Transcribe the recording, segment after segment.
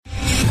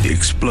The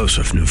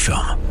explosive new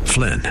film,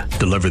 Flynn,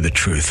 deliver the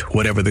truth,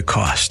 whatever the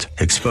cost,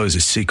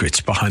 exposes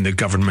secrets behind the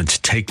government's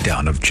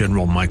takedown of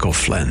General Michael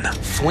Flynn.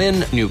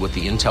 Flynn knew what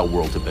the intel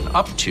world had been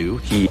up to.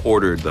 He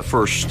ordered the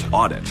first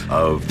audit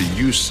of the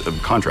use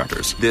of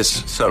contractors.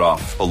 This set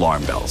off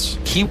alarm bells.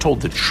 He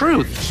told the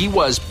truth. He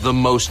was the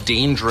most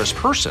dangerous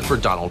person for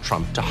Donald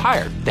Trump to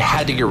hire. They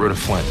had to get rid of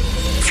Flynn.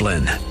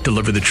 Flynn,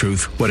 deliver the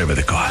truth, whatever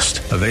the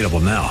cost. Available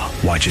now.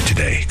 Watch it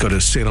today. Go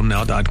to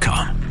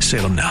salemnow.com.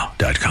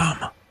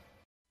 salemnow.com.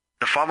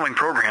 The following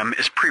program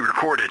is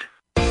pre-recorded.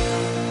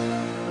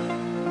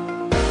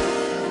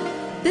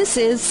 This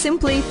is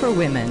Simply for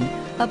Women,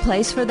 a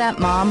place for that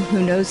mom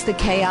who knows the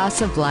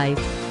chaos of life,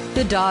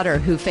 the daughter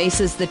who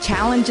faces the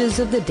challenges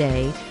of the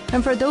day,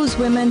 and for those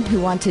women who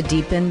want to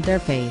deepen their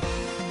faith.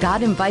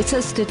 God invites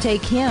us to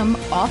take Him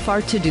off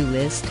our to-do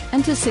list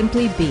and to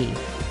simply be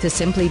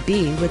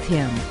with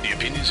Him. The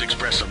opinions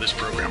expressed on this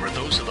program are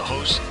those of the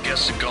hosts,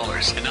 guests, and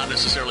callers, and not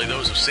necessarily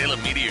those of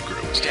Salem Media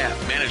Group,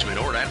 staff, management,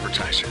 or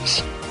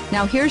advertisers.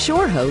 Now here's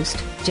your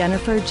host,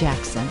 Jennifer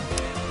Jackson.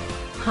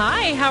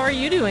 Hi, how are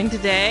you doing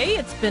today?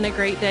 It's been a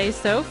great day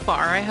so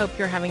far. I hope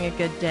you're having a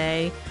good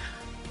day.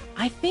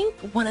 I think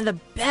one of the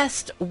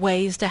best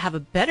ways to have a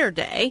better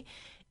day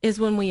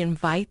is when we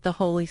invite the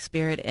Holy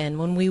Spirit in.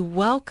 When we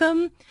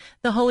welcome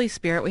the Holy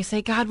Spirit, we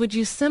say, God, would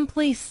you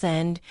simply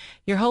send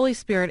your Holy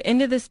Spirit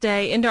into this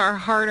day, into our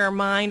heart, our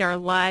mind, our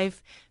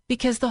life,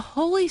 because the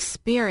Holy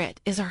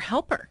Spirit is our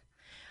helper.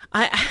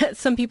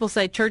 Some people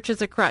say church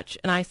is a crutch,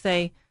 and I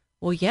say,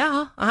 well,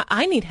 yeah,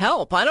 I need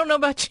help. I don't know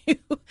about you,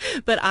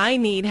 but I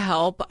need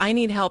help. I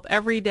need help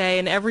every day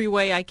in every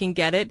way I can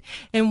get it.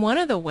 And one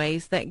of the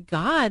ways that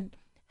God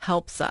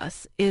helps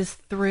us is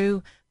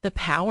through the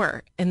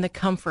power and the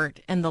comfort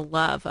and the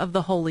love of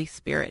the Holy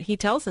Spirit. He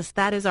tells us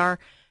that is our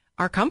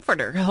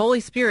comforter. The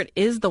Holy Spirit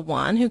is the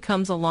one who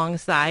comes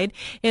alongside.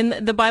 And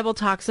the Bible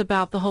talks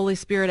about the Holy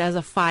Spirit as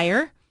a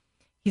fire.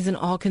 He's an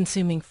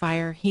all-consuming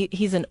fire.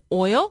 He's an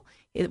oil,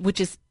 which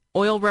is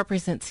oil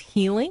represents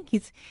healing.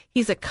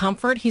 He's a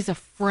comfort. He's a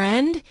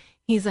friend.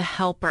 He's a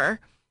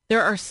helper.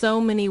 There are so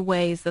many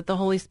ways that the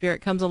Holy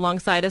Spirit comes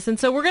alongside us. And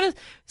so we're going to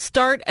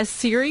start a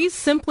series,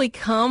 Simply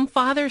Come,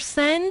 Father,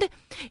 Send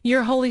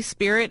Your Holy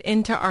Spirit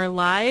into Our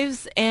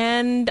Lives.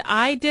 And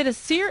I did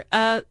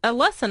a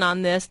lesson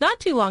on this not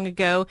too long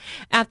ago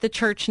at the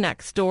church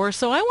next door.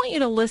 So I want you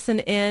to listen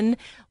in.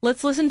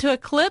 Let's listen to a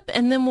clip,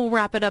 and then we'll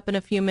wrap it up in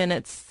a few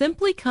minutes.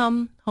 Simply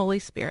Come, Holy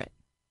Spirit.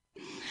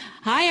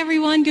 Hi,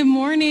 everyone. Good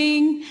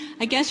morning.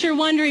 I guess you're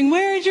wondering,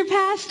 where is your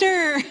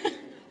pastor?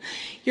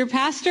 Your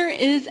pastor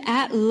is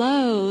at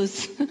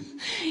Lowe's.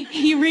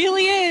 He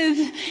really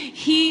is.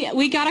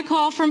 We got a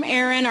call from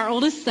Aaron, our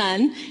oldest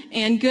son,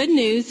 and good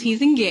news,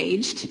 he's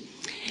engaged.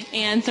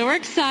 And so we're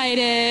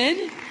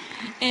excited.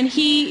 And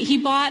he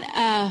bought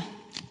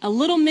a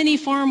little mini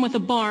farm with a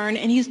barn,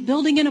 and he's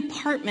building an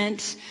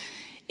apartment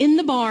in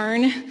the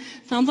barn.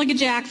 Sounds like a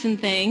Jackson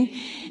thing.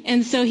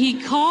 And so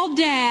he called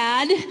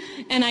Dad,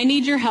 and I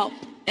need your help.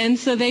 And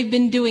so they've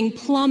been doing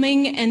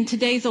plumbing and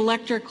today's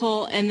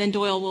electrical, and then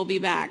Doyle will be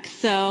back.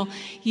 So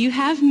you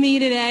have me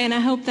today, and I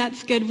hope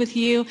that's good with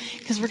you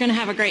because we're going to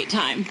have a great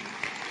time.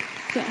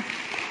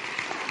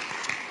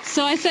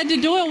 So I said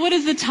to Doyle, what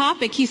is the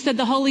topic? He said,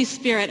 the Holy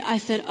Spirit. I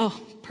said, oh,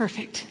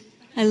 perfect.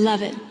 I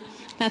love it.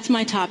 That's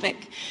my topic.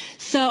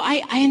 So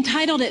I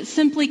entitled it,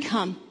 Simply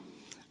Come.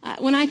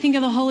 When I think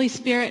of the Holy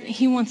Spirit,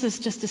 He wants us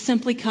just to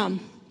simply come.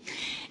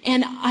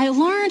 And I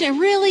learned a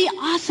really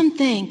awesome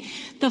thing.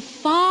 The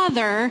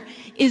Father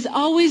is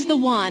always the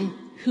one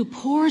who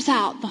pours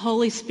out the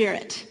Holy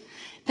Spirit.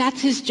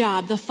 That's His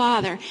job, the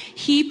Father.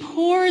 He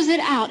pours it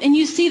out. And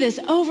you see this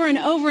over and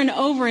over and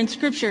over in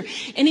Scripture.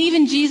 And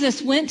even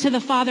Jesus went to the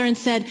Father and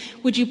said,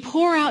 would you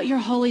pour out your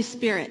Holy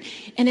Spirit?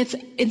 And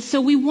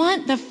so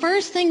the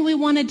first thing we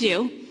want to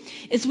do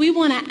is we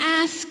want to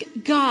ask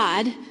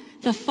God,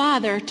 the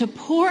Father, to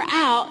pour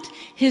out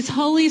His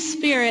Holy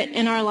Spirit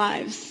in our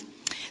lives.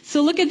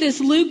 So look at this,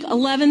 Luke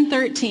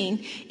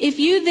 11:13. If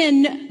you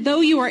then,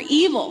 though you are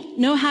evil,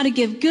 know how to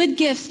give good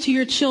gifts to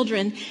your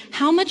children,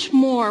 how much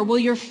more will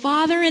your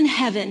Father in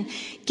heaven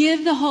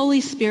give the Holy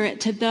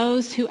Spirit to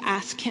those who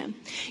ask Him?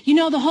 You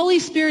know, the Holy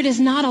Spirit is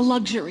not a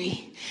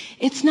luxury.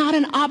 It's not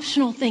an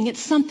optional thing.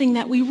 It's something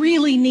that we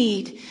really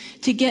need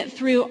to get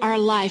through our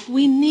life.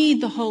 We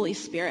need the Holy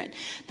Spirit.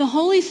 The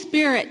Holy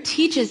Spirit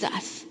teaches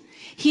us.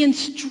 He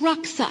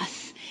instructs us.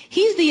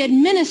 He's the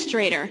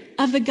administrator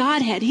of the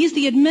Godhead. He's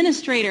the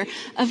administrator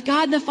of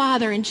God the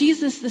Father and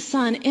Jesus the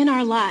Son in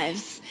our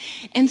lives.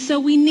 And so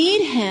we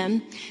need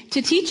Him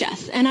to teach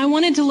us. And I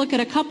wanted to look at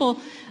a couple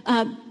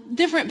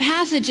different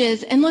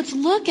passages, and let's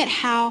look at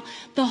how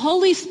the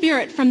Holy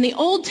Spirit from the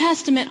Old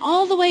Testament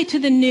all the way to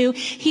the New,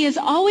 He has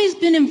always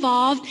been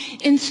involved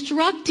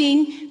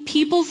instructing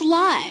people's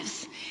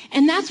lives.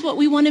 And that's what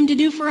we want Him to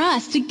do for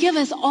us, to give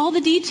us all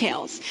the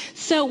details.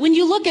 So when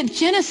you look at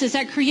Genesis,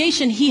 at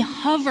creation, He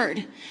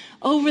hovered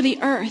over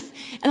the earth.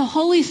 And the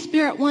Holy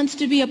Spirit wants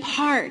to be a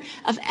part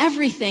of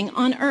everything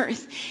on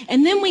earth.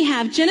 And then we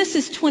have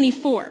Genesis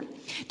 24.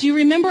 Do you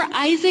remember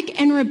Isaac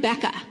and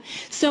Rebekah?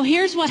 So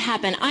here's what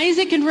happened.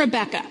 Isaac and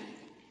Rebekah.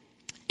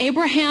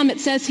 Abraham, it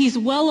says he's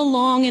well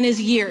along in his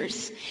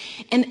years.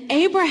 And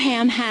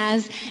Abraham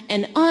has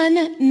an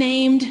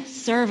unnamed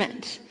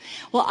servant.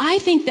 Well, I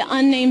think the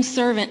unnamed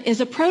servant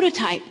is a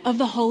prototype of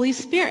the Holy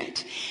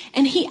Spirit.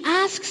 And he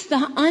asks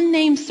the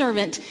unnamed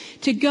servant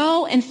to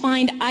go and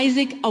find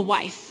Isaac a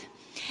wife.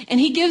 And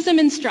he gives him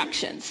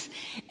instructions.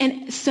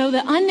 And so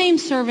the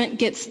unnamed servant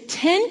gets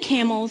 10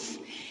 camels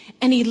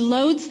and he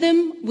loads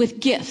them with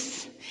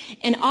gifts.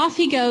 And off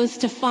he goes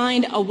to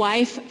find a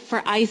wife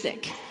for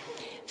Isaac.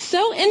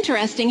 So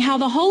interesting how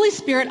the Holy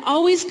Spirit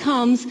always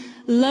comes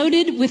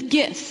loaded with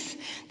gifts.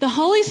 The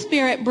Holy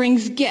Spirit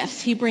brings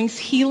gifts. He brings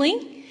healing.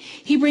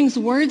 He brings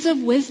words of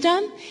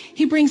wisdom.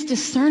 He brings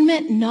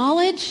discernment,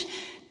 knowledge,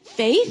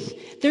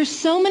 faith. There's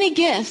so many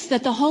gifts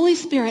that the Holy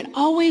Spirit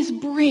always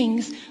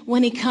brings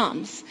when he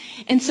comes.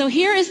 And so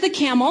here is the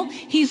camel.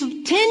 He's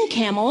 10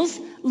 camels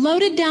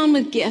loaded down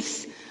with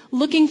gifts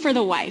looking for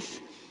the wife.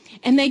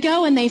 And they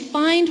go and they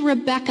find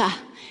Rebekah,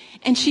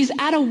 and she's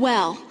at a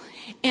well.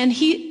 And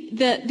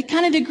the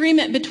kind of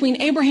agreement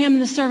between Abraham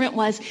and the servant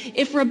was,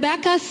 if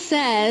Rebekah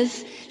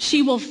says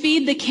she will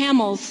feed the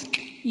camels,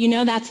 you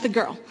know that's the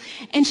girl.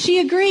 And she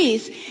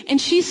agrees, and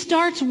she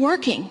starts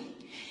working.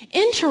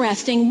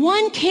 Interesting,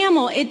 one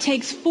camel, it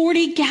takes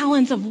 40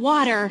 gallons of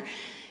water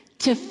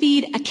to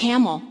feed a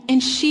camel,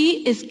 and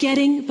she is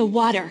getting the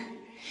water.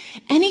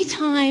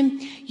 Anytime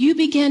you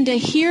begin to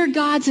hear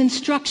God's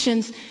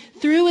instructions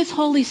through his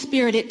Holy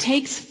Spirit, it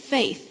takes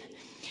faith.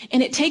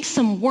 And it takes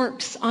some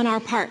works on our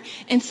part.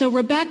 And so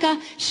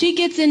Rebekah, she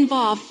gets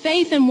involved.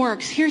 Faith and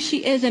works. Here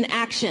she is in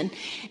action.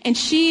 And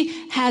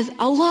she has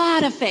a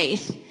lot of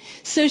faith.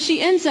 So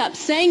she ends up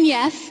saying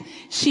yes.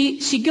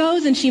 She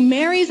goes and she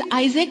marries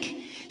Isaac.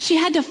 She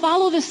had to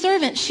follow the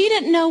servant. She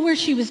didn't know where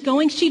she was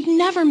going. She'd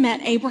never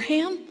met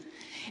Abraham.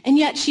 And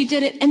yet she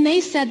did it. And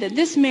they said that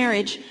this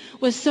marriage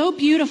was so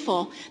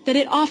beautiful that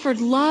it offered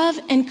love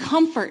and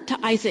comfort to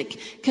Isaac,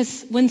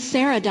 because when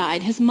Sarah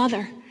died, his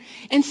mother.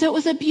 And so it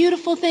was a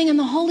beautiful thing, and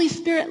the Holy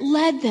Spirit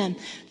led them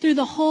through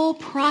the whole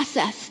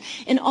process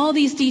and all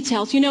these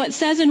details. You know, it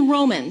says in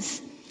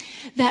Romans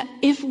that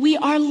if we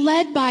are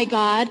led by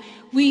God,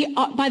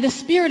 by the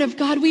Spirit of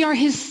God, we are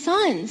his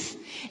sons.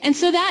 And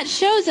so that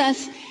shows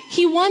us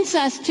he wants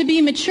us to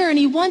be mature, and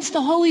he wants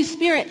the Holy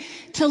Spirit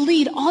to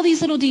lead all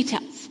these little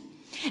details.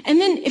 And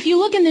then if you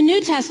look in the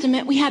New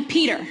Testament, we have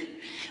Peter.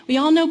 We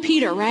all know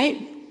Peter,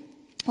 right?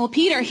 Well,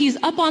 Peter, he's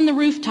up on the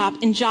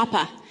rooftop in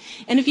Joppa.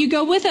 And if you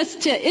go with us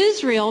to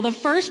Israel, the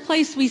first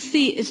place we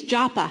see is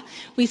Joppa.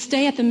 We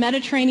stay at the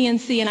Mediterranean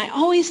Sea, and I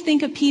always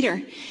think of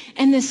Peter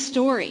and this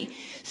story.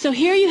 So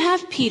here you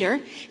have Peter.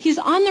 He's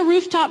on the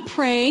rooftop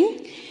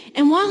praying,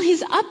 and while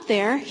he's up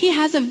there, he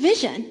has a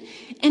vision,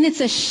 and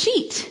it's a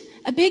sheet,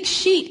 a big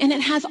sheet, and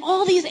it has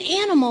all these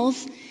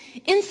animals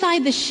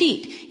inside the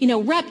sheet, you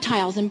know,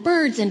 reptiles and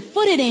birds and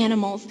footed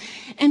animals.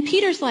 And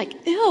Peter's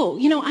like,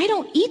 ew, I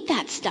don't eat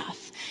that stuff.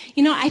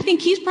 I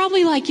think he's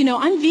probably like,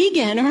 I'm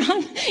vegan, or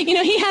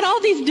he had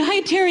all these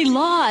dietary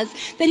laws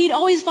that he'd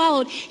always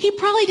followed. He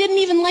probably didn't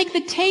even like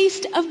the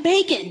taste of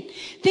bacon.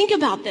 Think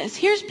about this.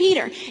 Here's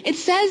Peter. It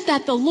says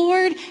that the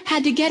Lord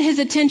had to get his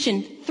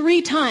attention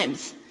 3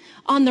 times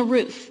on the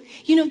roof.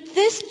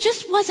 This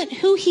just wasn't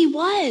who he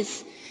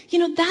was.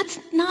 That's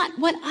not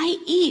what I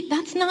eat.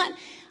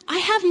 I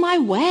have my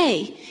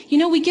way.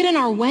 We get in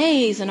our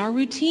ways and our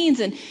routines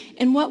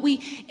and what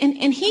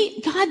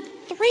God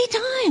 3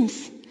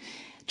 times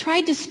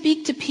tried to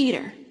speak to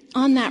Peter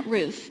on that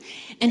roof.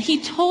 And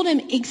he told him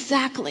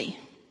exactly,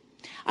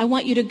 I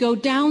want you to go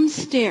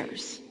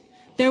downstairs.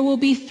 There will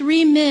be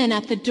 3 men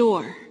at the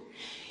door.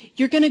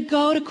 You're going to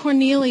go to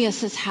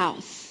Cornelius's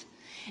house.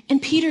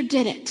 And Peter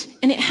did it.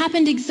 And it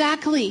happened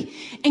exactly.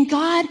 And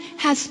God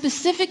has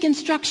specific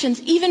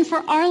instructions even for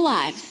our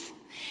lives.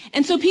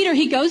 And so Peter,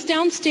 he goes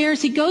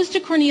downstairs. He goes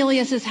to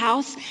Cornelius's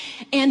house.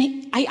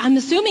 And I'm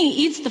assuming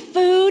he eats the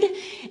food.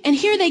 And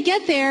here they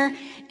get there,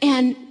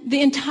 and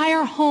the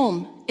entire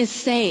home is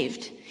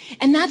saved.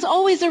 And that's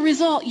always a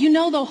result.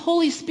 The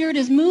Holy Spirit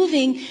is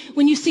moving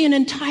when you see an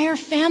entire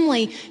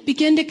family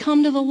begin to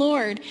come to the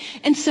Lord.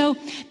 And so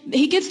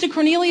he gets to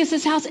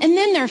Cornelius' house, and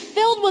then they're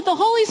filled with the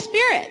Holy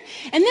Spirit.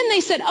 And then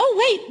they said, oh,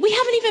 wait, we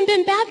haven't even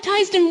been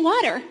baptized in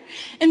water.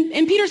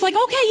 And Peter's like,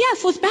 okay,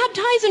 yes, let's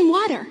baptize in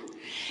water.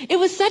 It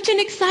was such an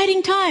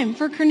exciting time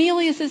for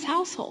Cornelius'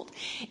 household.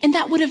 And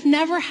that would have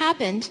never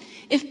happened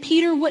if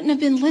Peter wouldn't have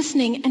been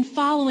listening and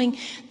following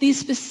these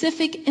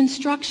specific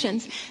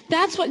instructions.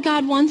 That's what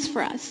God wants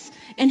for us.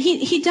 And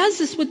he does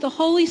this with the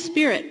Holy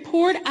Spirit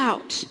poured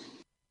out.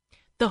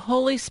 The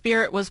Holy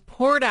Spirit was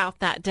poured out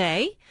that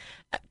day.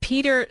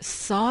 Peter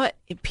saw it.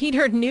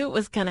 Peter knew it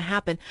was going to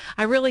happen.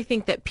 I really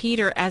think that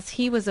Peter, as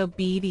he was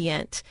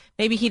obedient,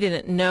 maybe he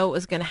didn't know it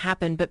was going to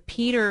happen, but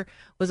Peter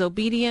was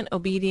obedient,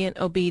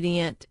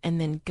 and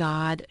then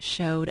God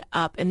showed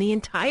up. And the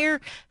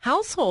entire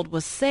household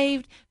was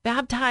saved,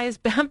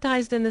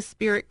 baptized in the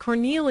Spirit.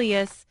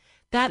 Cornelius,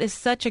 That is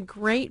such a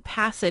great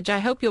passage. I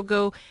hope you'll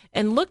go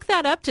and look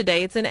that up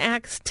today. It's in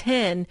Acts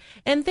 10.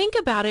 And think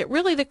about it.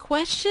 Really, the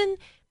question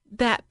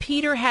that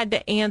Peter had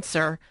to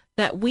answer,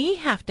 that we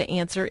have to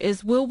answer,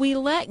 is, will we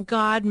let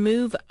God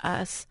move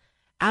us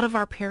out of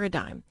our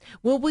paradigm?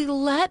 Will we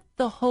let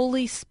the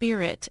Holy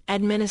Spirit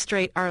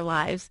administrate our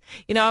lives?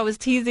 You know, I was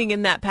teasing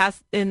in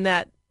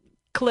that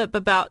clip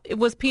about,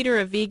 was Peter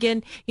a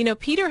vegan? You know,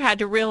 Peter had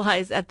to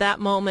realize at that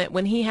moment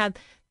when he had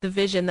the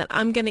vision that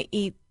I'm going to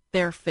eat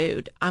their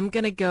food. I'm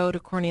going to go to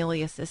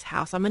Cornelius's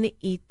house. I'm going to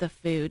eat the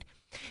food.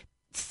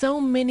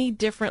 So many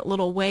different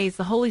little ways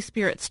the Holy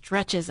Spirit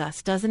stretches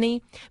us, doesn't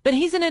he? But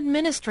he's an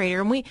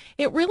administrator, and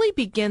it really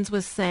begins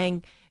with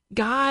saying,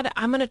 God,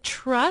 I'm going to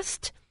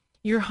trust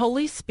your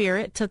Holy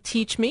Spirit to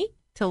teach me,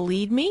 to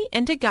lead me,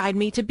 and to guide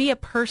me, to be a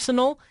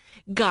personal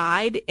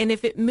guide. And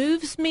if it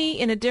moves me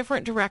in a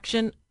different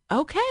direction,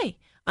 okay,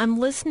 I'm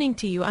listening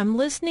to you. I'm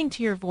listening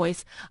to your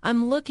voice.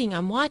 I'm looking,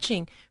 I'm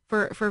watching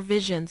for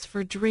visions,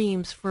 for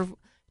dreams,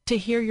 to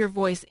hear your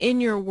voice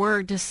in your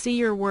word, to see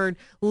your word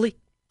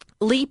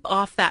leap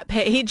off that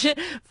page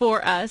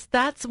for us.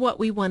 That's what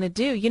we want to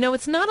do. You know,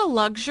 it's not a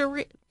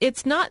luxury.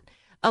 It's not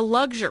a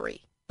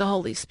luxury, the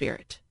Holy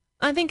Spirit.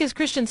 I think as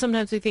Christians,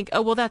 sometimes we think,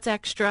 oh, well, that's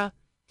extra.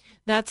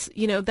 That's,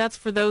 you know, that's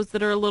for those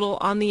that are a little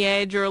on the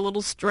edge or a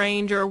little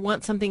strange or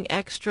want something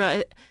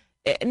extra.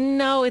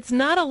 No, it's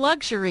not a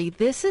luxury.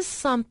 This is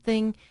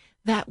something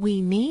that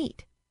we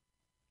need.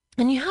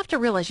 And you have to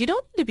realize you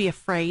don't need to be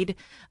afraid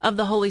of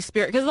the Holy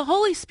Spirit, because the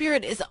Holy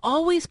Spirit is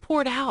always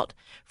poured out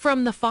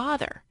from the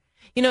Father.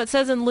 You know, it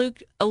says in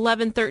Luke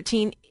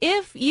 11:13,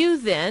 if you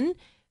then,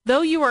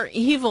 though you are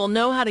evil,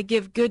 know how to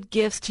give good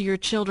gifts to your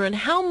children,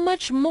 how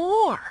much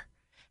more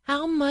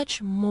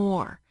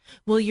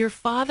will your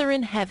Father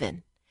in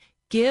heaven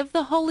give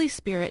the Holy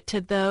Spirit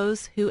to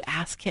those who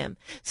ask him?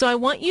 So I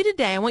want you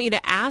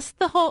to ask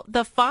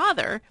the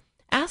Father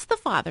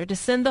to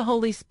send the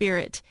Holy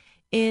Spirit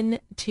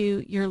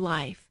into your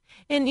life.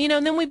 And, you know,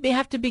 and then we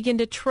have to begin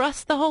to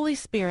trust the Holy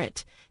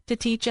Spirit to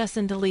teach us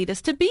and to lead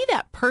us, to be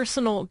that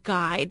personal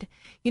guide.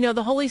 You know,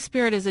 the Holy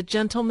Spirit is a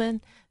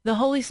gentleman. The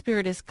Holy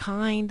Spirit is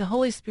kind. The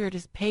Holy Spirit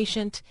is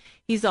patient.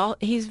 He's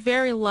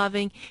very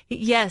loving.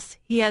 Yes,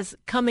 he has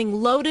coming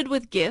loaded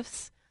with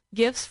gifts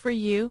for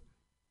you.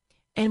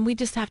 And we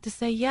just have to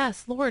say,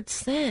 yes, Lord,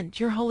 send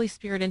your Holy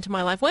Spirit into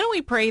my life. Why don't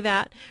we pray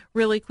that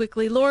really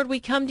quickly? Lord,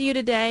 we come to you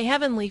today.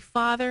 Heavenly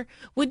Father,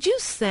 would you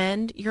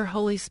send your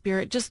Holy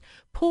Spirit? Just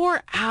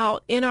pour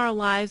out in our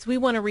lives. We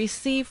want to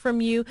receive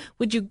from you.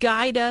 Would you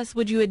guide us?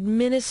 Would you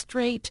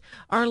administrate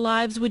our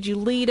lives? Would you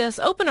lead us?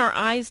 Open our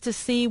eyes to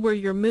see where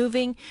you're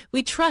moving.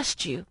 We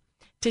trust you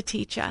to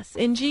teach us.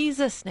 In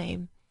Jesus'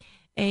 name,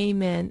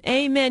 amen.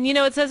 Amen. You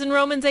know, it says in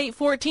Romans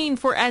 8:14,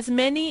 for as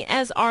many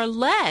as are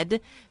led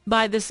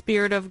by the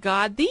Spirit of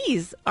God,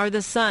 these are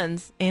the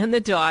sons and the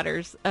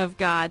daughters of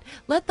God.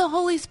 Let the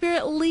Holy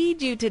Spirit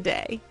lead you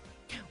today.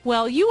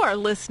 Well, you are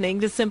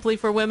listening to Simply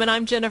for Women.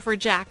 I'm Jennifer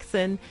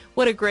Jackson.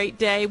 What a great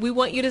day. We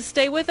want you to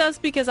stay with us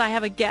because I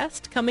have a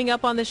guest coming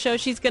up on the show.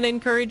 She's going to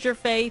encourage your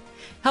faith,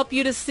 help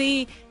you to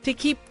see, to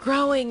keep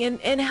growing,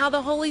 and how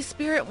the Holy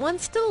Spirit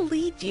wants to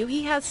lead you.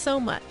 He has so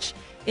much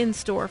in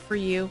store for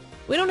you.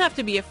 We don't have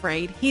to be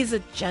afraid. He's a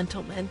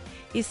gentleman.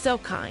 He's so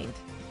kind.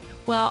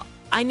 Well,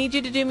 I need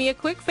you to do me a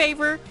quick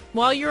favor.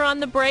 While you're on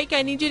the break,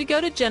 I need you to go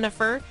to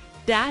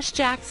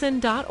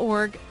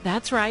Jennifer-Jackson.org.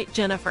 That's right,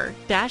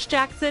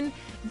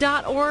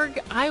 Jennifer-Jackson.org.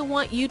 I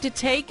want you to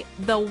take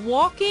the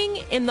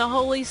Walking in the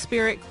Holy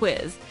Spirit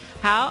quiz.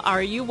 How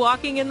are you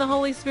walking in the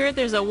Holy Spirit?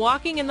 There's a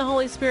Walking in the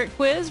Holy Spirit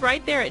quiz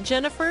right there at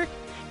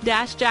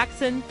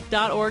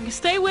Jennifer-Jackson.org.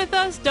 Stay with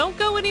us. Don't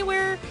go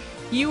anywhere.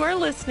 You are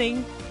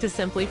listening to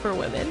Simply for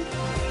Women.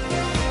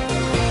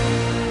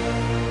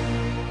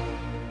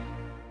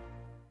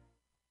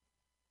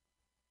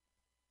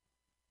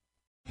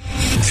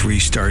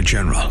 3-star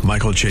General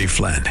Michael J.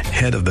 Flynn,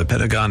 head of the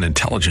Pentagon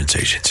Intelligence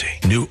Agency,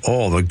 knew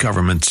all the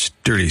government's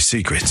dirty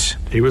secrets.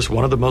 He was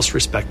one of the most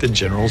respected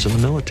generals in the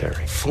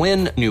military.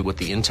 Flynn knew what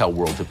the intel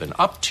world had been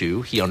up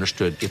to. He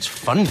understood its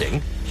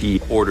funding.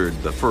 He ordered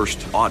the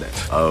first audit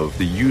of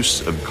the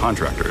use of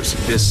contractors.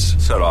 This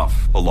set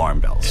off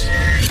alarm bells.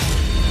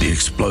 The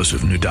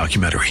explosive new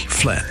documentary,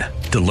 Flynn,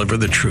 Deliver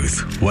the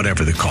Truth,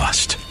 Whatever the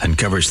Cost,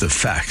 uncovers the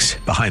facts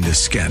behind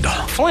this scandal.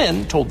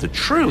 Flynn told the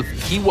truth.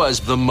 He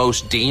was the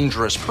most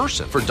dangerous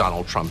person for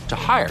Donald Trump to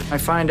hire. I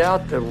find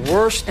out the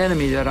worst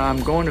enemy that I'm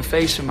going to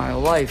face in my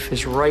life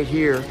is right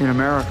here in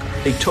America.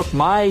 They took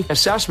my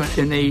assessment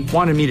and they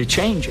wanted me to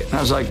change it. And I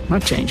was like, I'm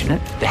not changing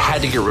it. They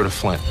had to get rid of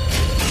Flynn.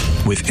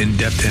 With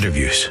in-depth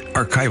interviews,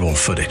 archival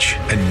footage,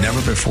 and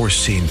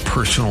never-before-seen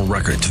personal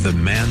records of the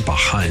man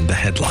behind the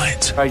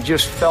headlines. I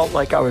just felt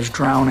like I was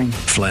drowning.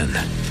 Flynn,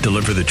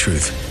 Deliver the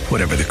Truth,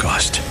 Whatever the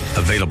Cost.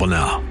 Available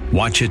now.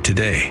 Watch it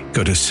today.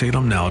 Go to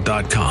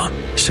salemnow.com.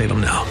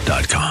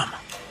 salemnow.com.